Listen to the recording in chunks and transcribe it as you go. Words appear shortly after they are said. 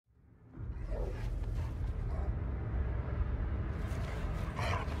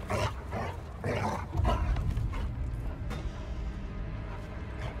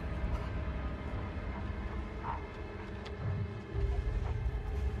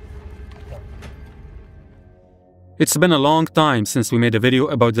It's been a long time since we made a video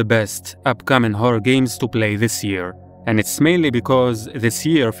about the best upcoming horror games to play this year, and it's mainly because this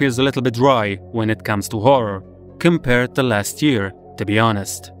year feels a little bit dry when it comes to horror, compared to last year, to be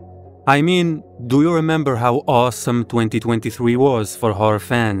honest. I mean, do you remember how awesome 2023 was for horror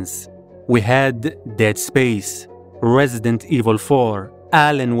fans? We had Dead Space, Resident Evil 4,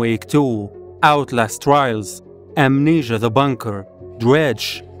 Alan Wake 2, Outlast Trials, Amnesia the Bunker,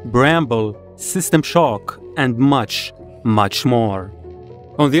 Dredge, Bramble, System Shock, and much, much more.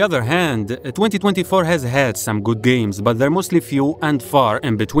 On the other hand, 2024 has had some good games, but they're mostly few and far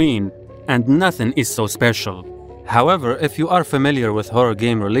in between, and nothing is so special. However, if you are familiar with horror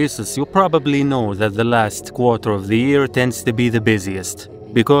game releases, you probably know that the last quarter of the year tends to be the busiest,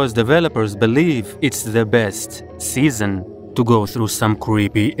 because developers believe it's the best season to go through some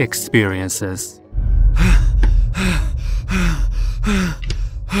creepy experiences.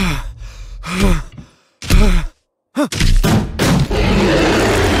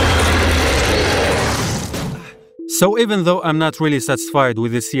 So even though I'm not really satisfied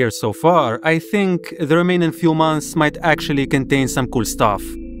with this year so far, I think the remaining few months might actually contain some cool stuff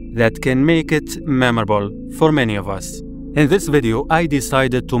that can make it memorable for many of us. In this video, I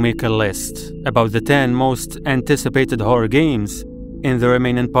decided to make a list about the 10 most anticipated horror games in the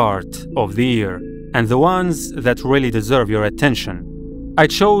remaining part of the year, and the ones that really deserve your attention. I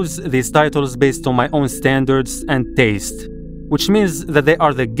chose these titles based on my own standards and taste, which means that they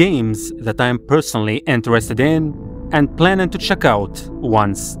are the games that I am personally interested in and planning to check out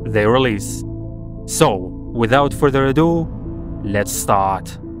once they release. So, without further ado, let's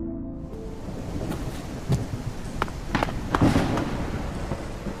start.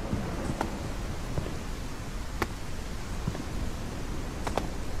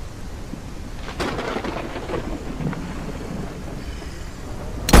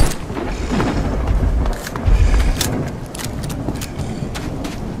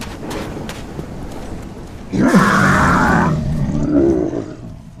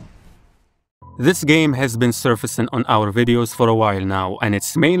 This game has been surfacing on our videos for a while now, and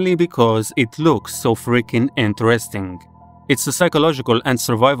it's mainly because it looks so freaking interesting. It's a psychological and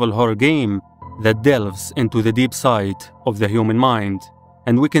survival horror game that delves into the deep side of the human mind,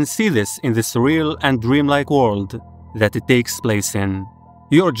 and we can see this in the surreal and dreamlike world that it takes place in.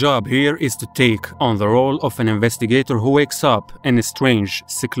 Your job here is to take on the role of an investigator who wakes up in a strange,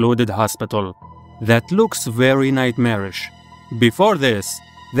 secluded hospital that looks very nightmarish. Before this,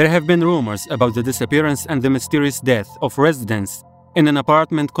 there have been rumors about the disappearance and the mysterious death of residents in an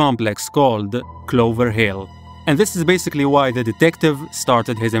apartment complex called Clover Hill, and this is basically why the detective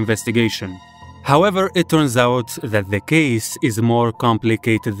started his investigation. However, it turns out that the case is more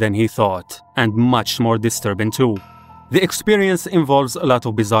complicated than he thought, and much more disturbing too. The experience involves a lot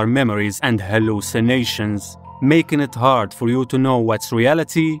of bizarre memories and hallucinations, making it hard for you to know what's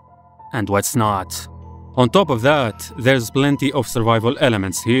reality and what's not. On top of that, there's plenty of survival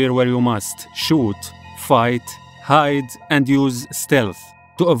elements here where you must shoot, fight, hide, and use stealth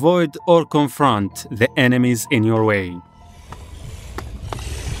to avoid or confront the enemies in your way.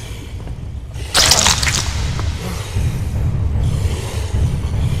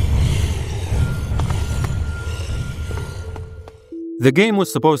 The game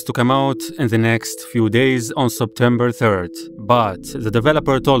was supposed to come out in the next few days on September 3rd, but the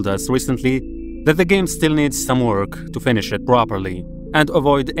developer told us recently that the game still needs some work to finish it properly and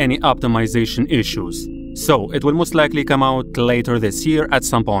avoid any optimization issues. So it will most likely come out later this year at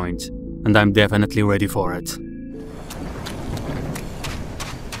some point, and I'm definitely ready for it.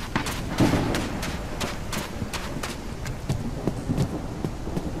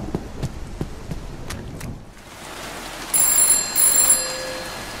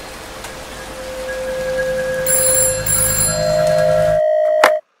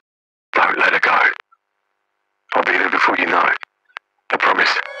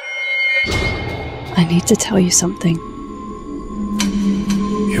 I need to tell you something.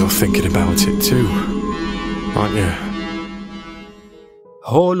 You're thinking about it too, aren't you?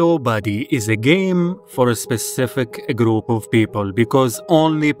 Hollow Body is a game for a specific group of people because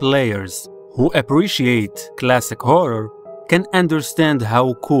only players who appreciate classic horror can understand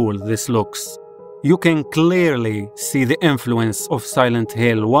how cool this looks. You can clearly see the influence of Silent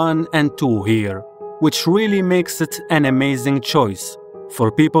Hill 1 and 2 here, which really makes it an amazing choice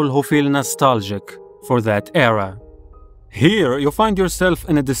for people who feel nostalgic for that era. Here, you find yourself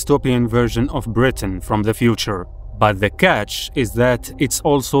in a dystopian version of Britain from the future, but the catch is that it's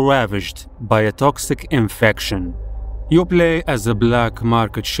also ravaged by a toxic infection. You play as a black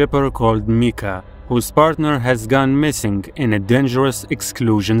market shipper called Mika, whose partner has gone missing in a dangerous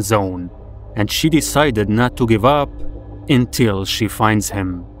exclusion zone. and she decided not to give up until she finds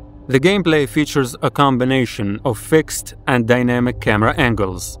him. The gameplay features a combination of fixed and dynamic camera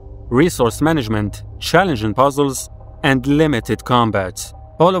angles, resource management, challenging puzzles, and limited combat,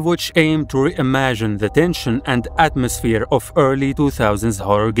 all of which aim to reimagine the tension and atmosphere of early 2000s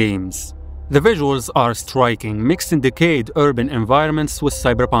horror games. The visuals are striking, mixed in decayed urban environments with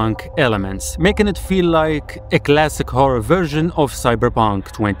cyberpunk elements, making it feel like a classic horror version of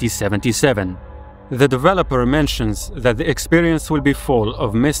Cyberpunk 2077. The developer mentions that the experience will be full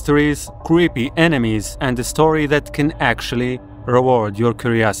of mysteries, creepy enemies, and a story that can actually reward your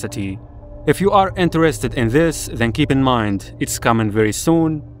curiosity. If you are interested in this, then keep in mind it's coming very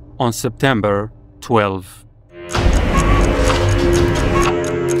soon on September 12.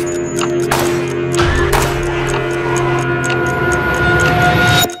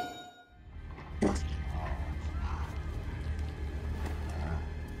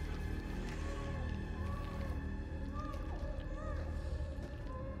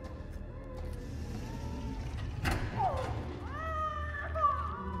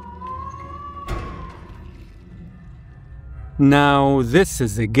 Now, this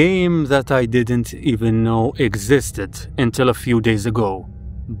is a game that I didn't even know existed until a few days ago,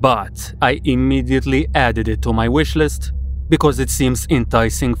 but I immediately added it to my wishlist because it seems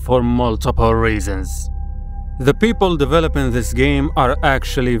enticing for multiple reasons. The people developing this game are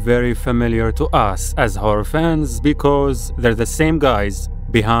actually very familiar to us as horror fans because they're the same guys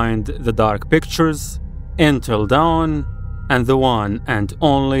behind The Dark Pictures, Until Dawn, and the one and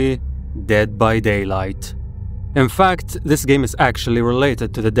only Dead by Daylight. In fact, this game is actually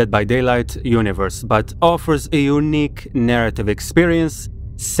related to the Dead by Daylight universe, but offers a unique narrative experience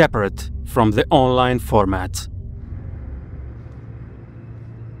separate from the online format.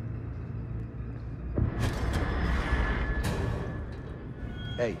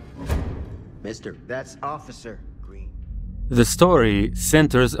 Hey, mister, that's Officer Green. The story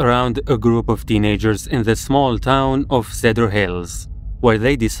centers around a group of teenagers in the small town of Cedar Hills, where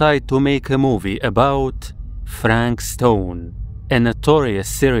they decide to make a movie about Frank Stone, a notorious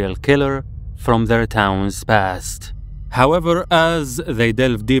serial killer from their town's past. However, as they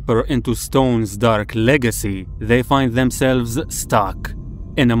delve deeper into Stone's dark legacy, they find themselves stuck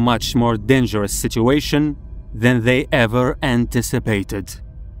in a much more dangerous situation than they ever anticipated.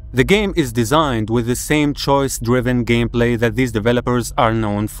 The game is designed with the same choice-driven gameplay that these developers are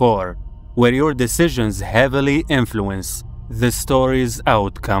known for, where your decisions heavily influence the story's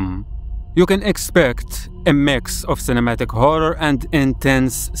outcome. You can expect a mix of cinematic horror and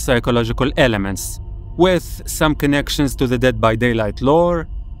intense psychological elements, with some connections to the Dead by Daylight lore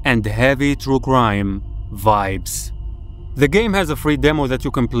and heavy true crime vibes. The game has a free demo that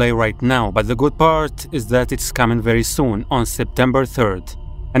you can play right now, but the good part is that it's coming very soon on September 3rd,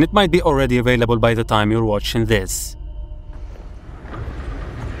 and it might be already available by the time you're watching this.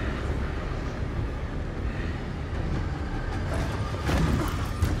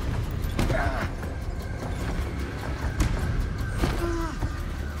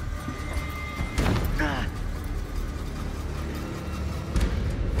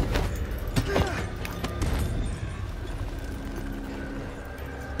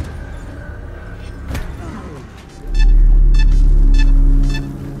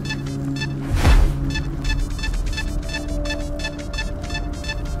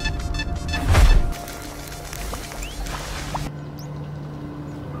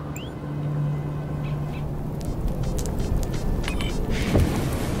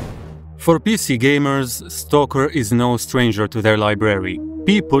 For PC gamers, Stalker is no stranger to their library.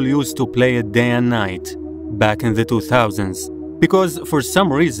 People used to play it day and night back in the 2000s because for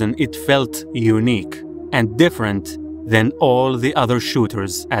some reason it felt unique and different than all the other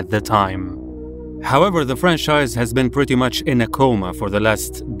shooters at the time. However, the franchise has been pretty much in a coma for the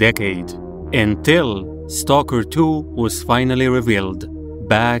last decade until Stalker 2 was finally revealed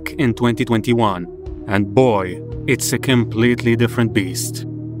back in 2021, and boy, it's a completely different beast.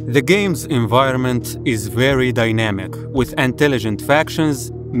 The game's environment is very dynamic, with intelligent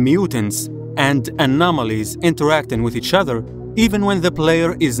factions, mutants, and anomalies interacting with each other even when the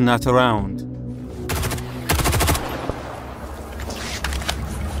player is not around.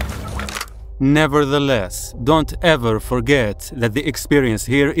 Nevertheless, don't ever forget that the experience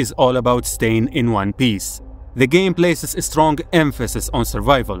here is all about staying in one piece. The game places a strong emphasis on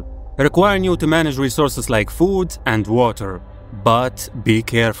survival, requiring you to manage resources like food and water. But be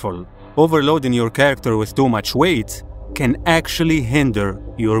careful. Overloading your character with too much weight can actually hinder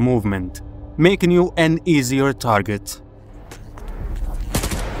your movement, making you an easier target.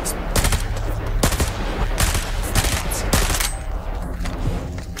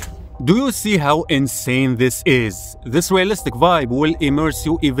 Do you see how insane this is? This realistic vibe will immerse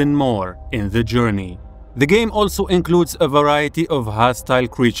you even more in the journey. The game also includes a variety of hostile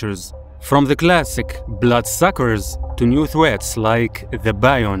creatures, from the classic bloodsuckers to new threats like the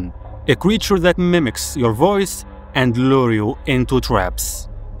Bion, a creature that mimics your voice and lure you into traps.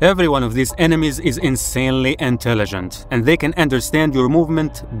 Every one of these enemies is insanely intelligent, and they can understand your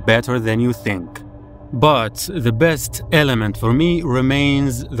movement better than you think. But the best element for me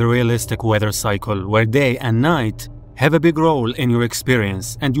remains the realistic weather cycle, where day and night have a big role in your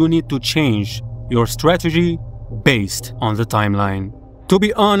experience, and you need to change your strategy based on the timeline. To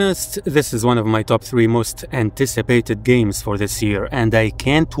be honest, this is one of my top 3 most anticipated games for this year, and I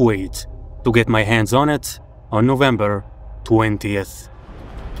can't wait to get my hands on it on November 20th.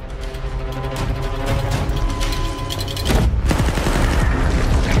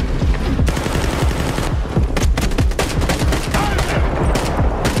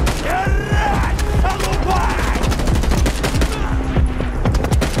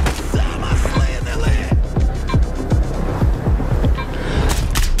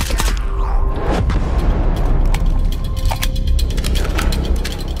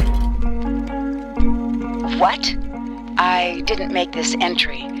 What? I didn't make this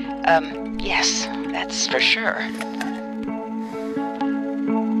entry. Yes, that's for sure.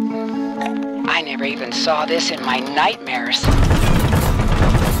 I never even saw this in my nightmares.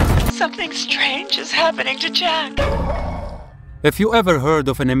 Something strange is happening to Jack. If you ever heard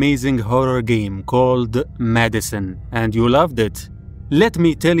of an amazing horror game called Madison and you loved it, let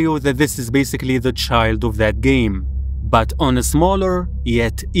me tell you that this is basically the child of that game, but on a smaller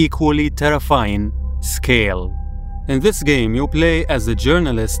yet equally terrifying scale. In this game, you play as a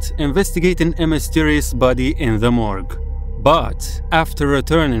journalist investigating a mysterious body in the morgue. But after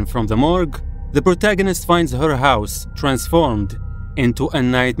returning from the morgue, the protagonist finds her house transformed into a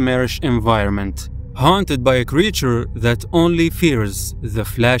nightmarish environment, haunted by a creature that only fears the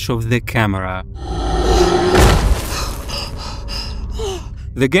flash of the camera.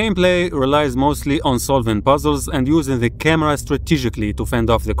 The gameplay relies mostly on solving puzzles and using the camera strategically to fend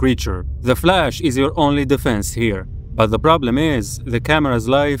off the creature. The flash is your only defense here, but the problem is the camera's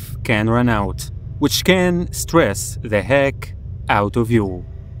life can run out, which can stress the heck out of you.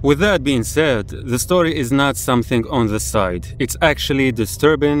 With that being said, the story is not something on the side. It's actually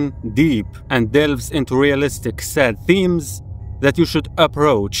disturbing, deep, and delves into realistic, sad themes that you should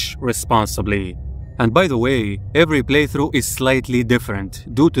approach responsibly. And by the way, every playthrough is slightly different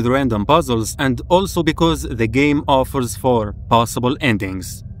due to the random puzzles and also because the game offers 4 possible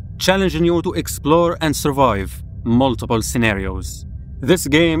endings, challenging you to explore and survive multiple scenarios. This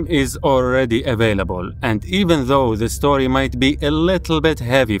game is already available, and even though the story might be a little bit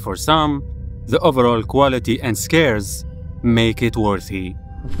heavy for some, the overall quality and scares make it worthy.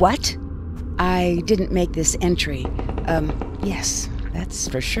 What? I didn't make this entry. Yes, that's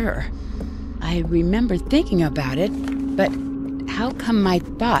for sure. I remember thinking about it, but how come my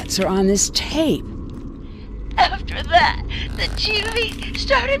thoughts are on this tape? After that, the TV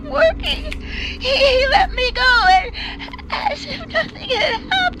started working. He let me go and, as if nothing had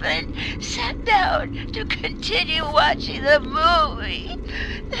happened, sat down to continue watching the movie.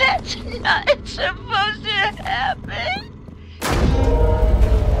 That's not supposed to happen.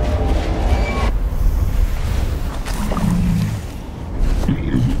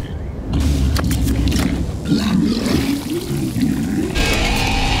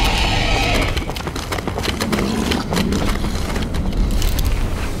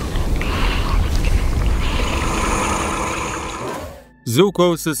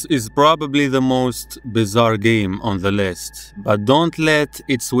 Zoocosis is probably the most bizarre game on the list, but don't let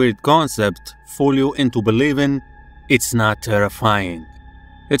its weird concept fool you into believing it's not terrifying.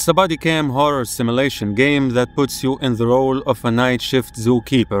 It's a bodycam horror simulation game that puts you in the role of a night shift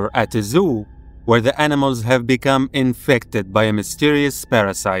zookeeper at a zoo where the animals have become infected by a mysterious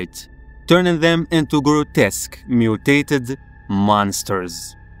parasite, turning them into grotesque, mutated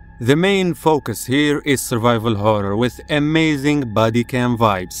monsters. The main focus here is survival horror with amazing bodycam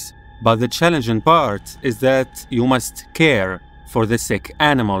vibes, but the challenging part is that you must care for the sick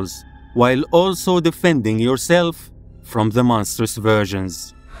animals while also defending yourself from the monstrous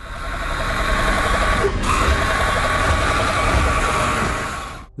versions.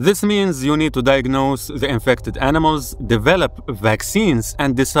 This means you need to diagnose the infected animals, develop vaccines,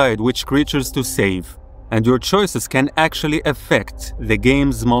 and decide which creatures to save. And your choices can actually affect the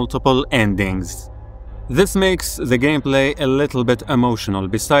game's multiple endings. This makes the gameplay a little bit emotional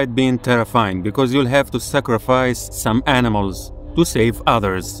besides being terrifying because you'll have to sacrifice some animals to save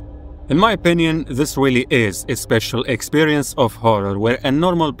others. In my opinion, this really is a special experience of horror where a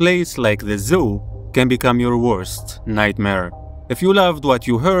normal place like the zoo can become your worst nightmare. If you loved what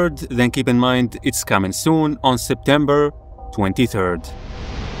you heard, then keep in mind it's coming soon on September 23rd.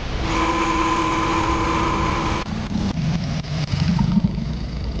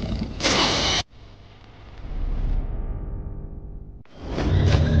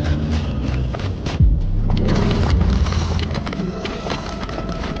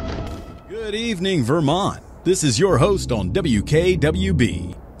 Good evening, Vermont. This is your host on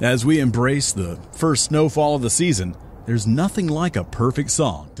WKWB. As we embrace the first snowfall of the season, there's nothing like a perfect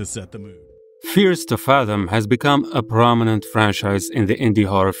song to set the mood. Fears to Fathom has become a prominent franchise in the indie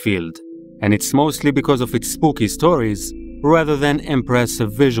horror field, and it's mostly because of its spooky stories rather than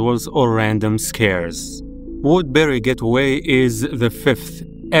impressive visuals or random scares. Woodbury Getaway is the 5th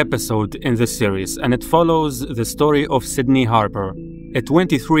episode in the series, and it follows the story of Sydney Harper, a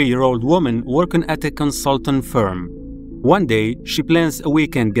 23-year-old woman working at a consultant firm. One day, she plans a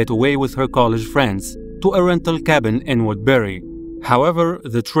weekend getaway with her college friends to a rental cabin in Woodbury. However,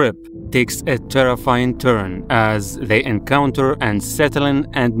 the trip takes a terrifying turn as they encounter unsettling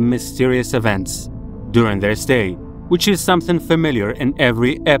and mysterious events during their stay, which is something familiar in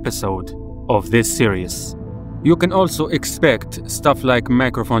every episode of this series. You can also expect stuff like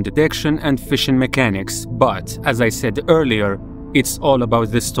microphone detection and fishing mechanics, but as I said earlier, it's all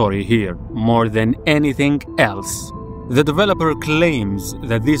about the story here, more than anything else. The developer claims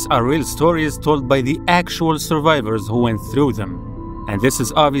that these are real stories told by the actual survivors who went through them, and this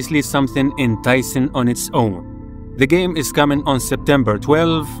is obviously something enticing on its own. The game is coming on September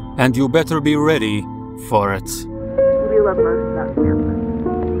 12, and you better be ready for it. What do you love most about campus?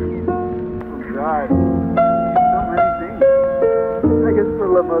 Oh God, so many things. I guess what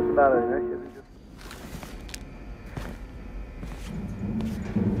I love most about it, right?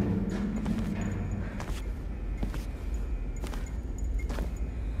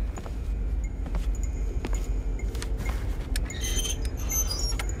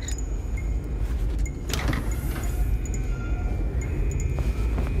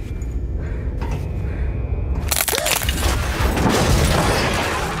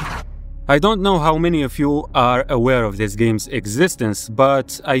 I don't know how many of you are aware of this game's existence,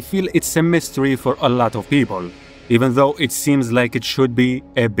 but I feel it's a mystery for a lot of people, even though it seems like it should be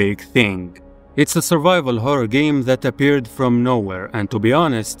a big thing. It's a survival horror game that appeared from nowhere, and to be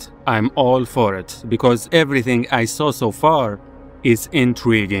honest, I'm all for it, because everything I saw so far is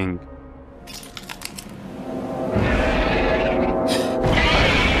intriguing.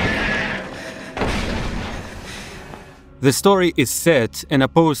 The story is set in a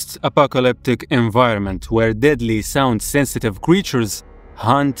post-apocalyptic environment where deadly sound-sensitive creatures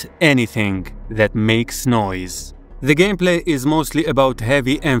hunt anything that makes noise. The gameplay is mostly about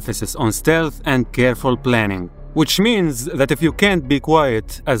heavy emphasis on stealth and careful planning, which means that if you can't be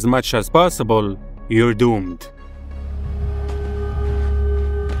quiet as much as possible, you're doomed.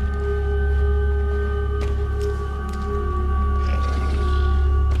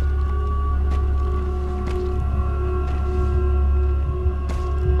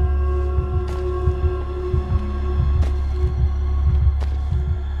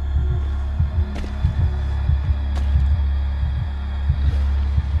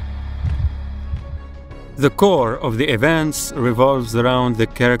 The core of the events revolves around the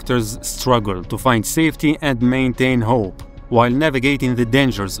characters' struggle to find safety and maintain hope while navigating the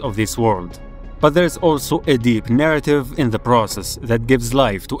dangers of this world. But there's also a deep narrative in the process that gives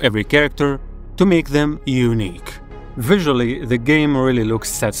life to every character to make them unique. Visually, the game really looks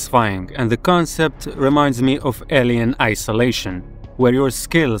satisfying, and the concept reminds me of Alien Isolation, where your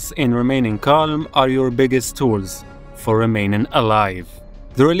skills in remaining calm are your biggest tools for remaining alive.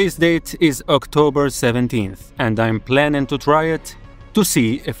 The release date is October 17th, and I'm planning to try it to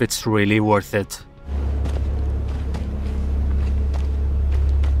see if it's really worth it.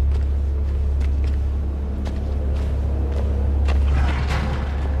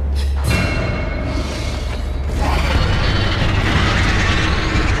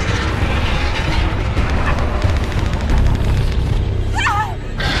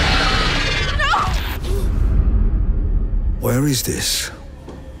 Where is this?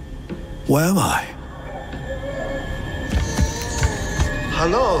 Where am I?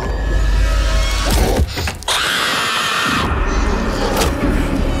 Hello?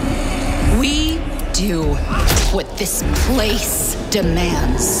 We do what this place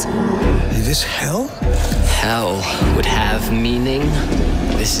demands. Is this hell? Hell would have meaning.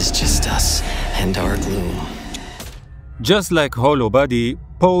 This is just us and our gloom. Just like Hollow Body,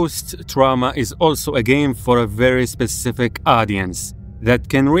 Post Trauma is also a game for a very specific audience. that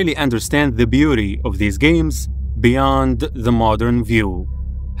can really understand the beauty of these games beyond the modern view.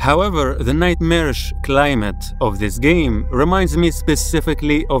 However, the nightmarish climate of this game reminds me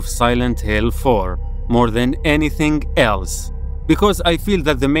specifically of Silent Hill 4 more than anything else, because I feel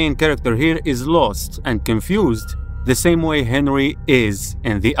that the main character here is lost and confused the same way Henry is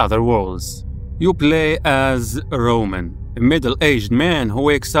in the other worlds. You play as Roman, a middle-aged man who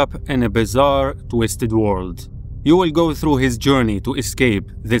wakes up in a bizarre, twisted world. You will go through his journey to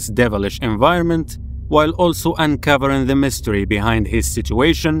escape this devilish environment while also uncovering the mystery behind his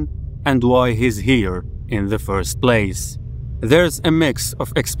situation and why he's here in the first place. There's a mix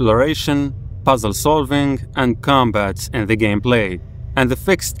of exploration, puzzle solving, and combat in the gameplay, and the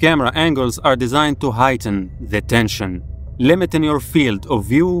fixed camera angles are designed to heighten the tension, limiting your field of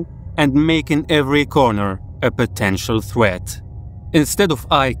view and making every corner a potential threat. Instead of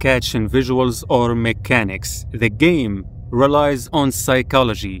eye-catching visuals or mechanics, the game relies on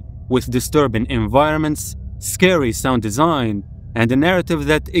psychology, with disturbing environments, scary sound design, and a narrative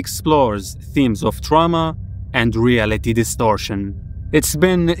that explores themes of trauma and reality distortion. It's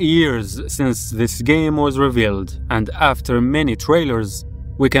been years since this game was revealed, and after many trailers,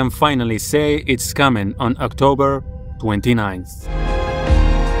 we can finally say it's coming on October 29th.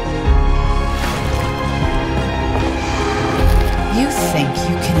 You think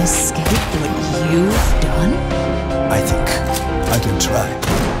you can escape what you've done? I think I can try.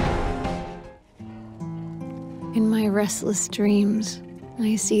 In my restless dreams,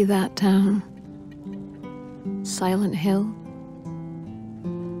 I see that town. Silent Hill.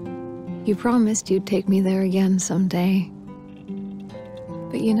 You promised you'd take me there again someday.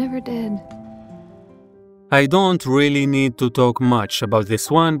 But you never did. I don't really need to talk much about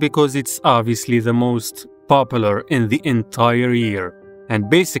this one because it's obviously the most popular in the entire year, and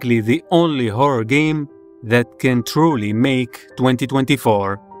basically the only horror game that can truly make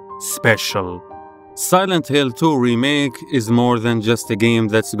 2024 special. Silent Hill 2 Remake is more than just a game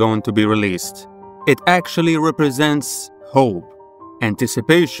that's going to be released. It actually represents hope,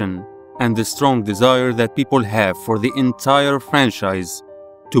 anticipation, and the strong desire that people have for the entire franchise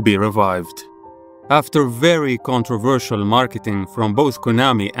to be revived. After very controversial marketing from both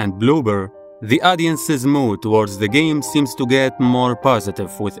Konami and Bloober, the audience's mood towards the game seems to get more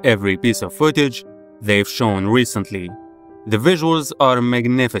positive with every piece of footage they've shown recently. The visuals are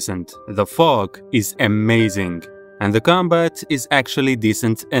magnificent, the fog is amazing, and the combat is actually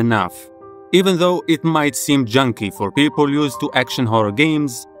decent enough, even though it might seem junky for people used to action horror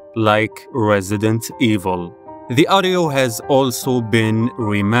games like Resident Evil. The audio has also been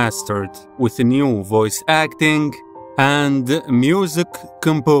remastered with new voice acting and music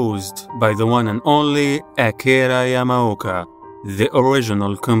composed by the one and only Akira Yamaoka, the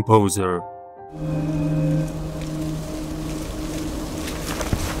original composer.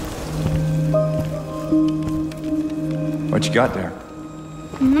 What you got there?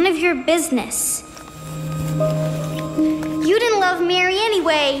 None of your business. You didn't love Mary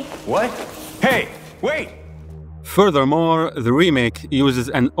anyway. What? Hey, wait! Furthermore, the remake uses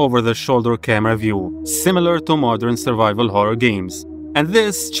an over-the-shoulder camera view, similar to modern survival horror games, and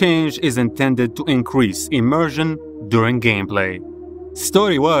this change is intended to increase immersion during gameplay.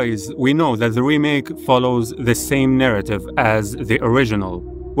 Story-wise, we know that the remake follows the same narrative as the original,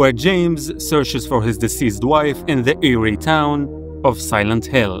 where James searches for his deceased wife in the eerie town of Silent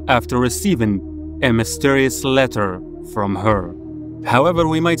Hill after receiving a mysterious letter from her. However,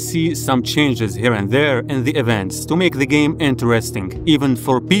 we might see some changes here and there in the events to make the game interesting, even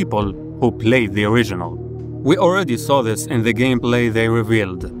for people who played the original. We already saw this in the gameplay they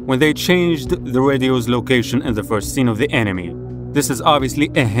revealed, when they changed the radio's location in the first scene of the enemy. This is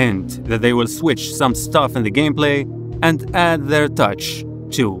obviously a hint that they will switch some stuff in the gameplay and add their touch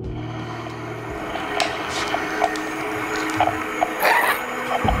too.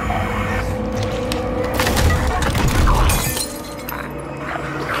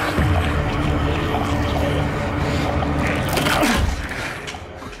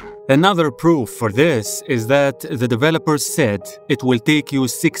 Another proof for this is that the developers said it will take you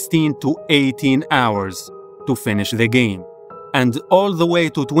 16 to 18 hours to finish the game, and all the way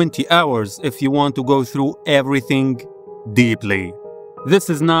to 20 hours if you want to go through everything deeply. This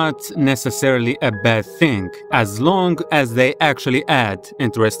is not necessarily a bad thing, as long as they actually add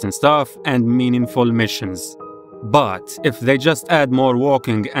interesting stuff and meaningful missions. But if they just add more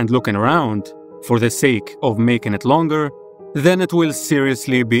walking and looking around for the sake of making it longer, then it will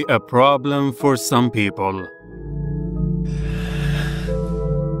seriously be a problem for some people.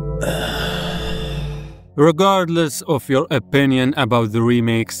 Regardless of your opinion about the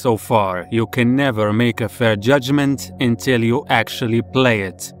remake so far, you can never make a fair judgment until you actually play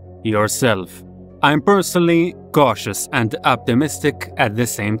it yourself. I'm personally cautious and optimistic at the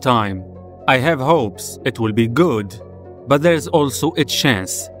same time. I have hopes it will be good, but there's also a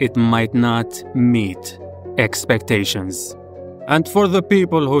chance it might not meet expectations. And for the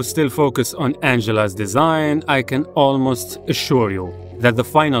people who still focus on Angela's design, I can almost assure you that the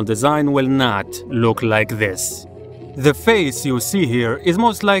final design will not look like this. The face you see here is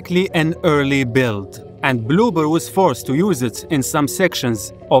most likely an early build, and Bloober was forced to use it in some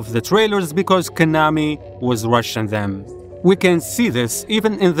sections of the trailers because Konami was rushing them. We can see this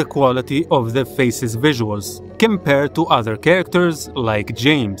even in the quality of the face's visuals, compared to other characters like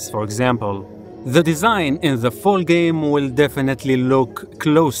James, for example. The design in the full game will definitely look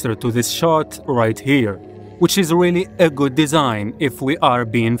closer to this shot right here, which is really a good design if we are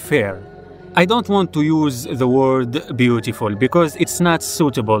being fair. I don't want to use the word beautiful because it's not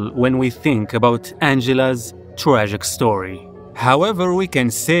suitable when we think about Angela's tragic story. However, we can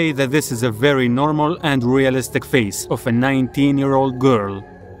say that this is a very normal and realistic face of a 19-year-old girl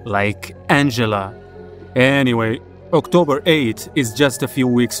like Angela. Anyway, October 8 is just a few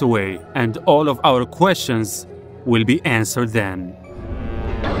weeks away, and all of our questions will be answered then.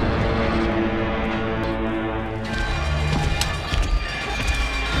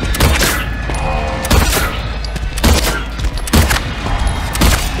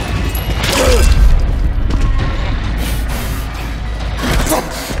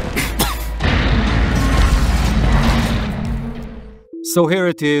 So here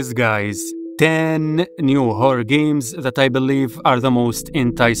it is, guys. 10 new horror games that I believe are the most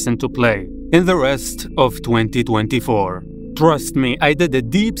enticing to play in the rest of 2024. Trust me, I did a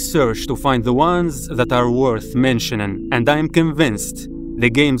deep search to find the ones that are worth mentioning, and I'm convinced the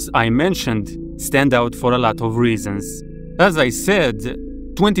games I mentioned stand out for a lot of reasons. As I said,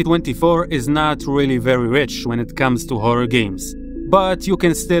 2024 is not really very rich when it comes to horror games, but you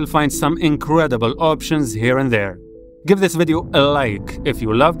can still find some incredible options here and there. Give this video a like if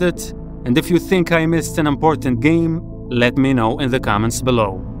you loved it, and if you think I missed an important game, let me know in the comments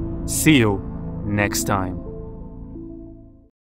below. See you next time.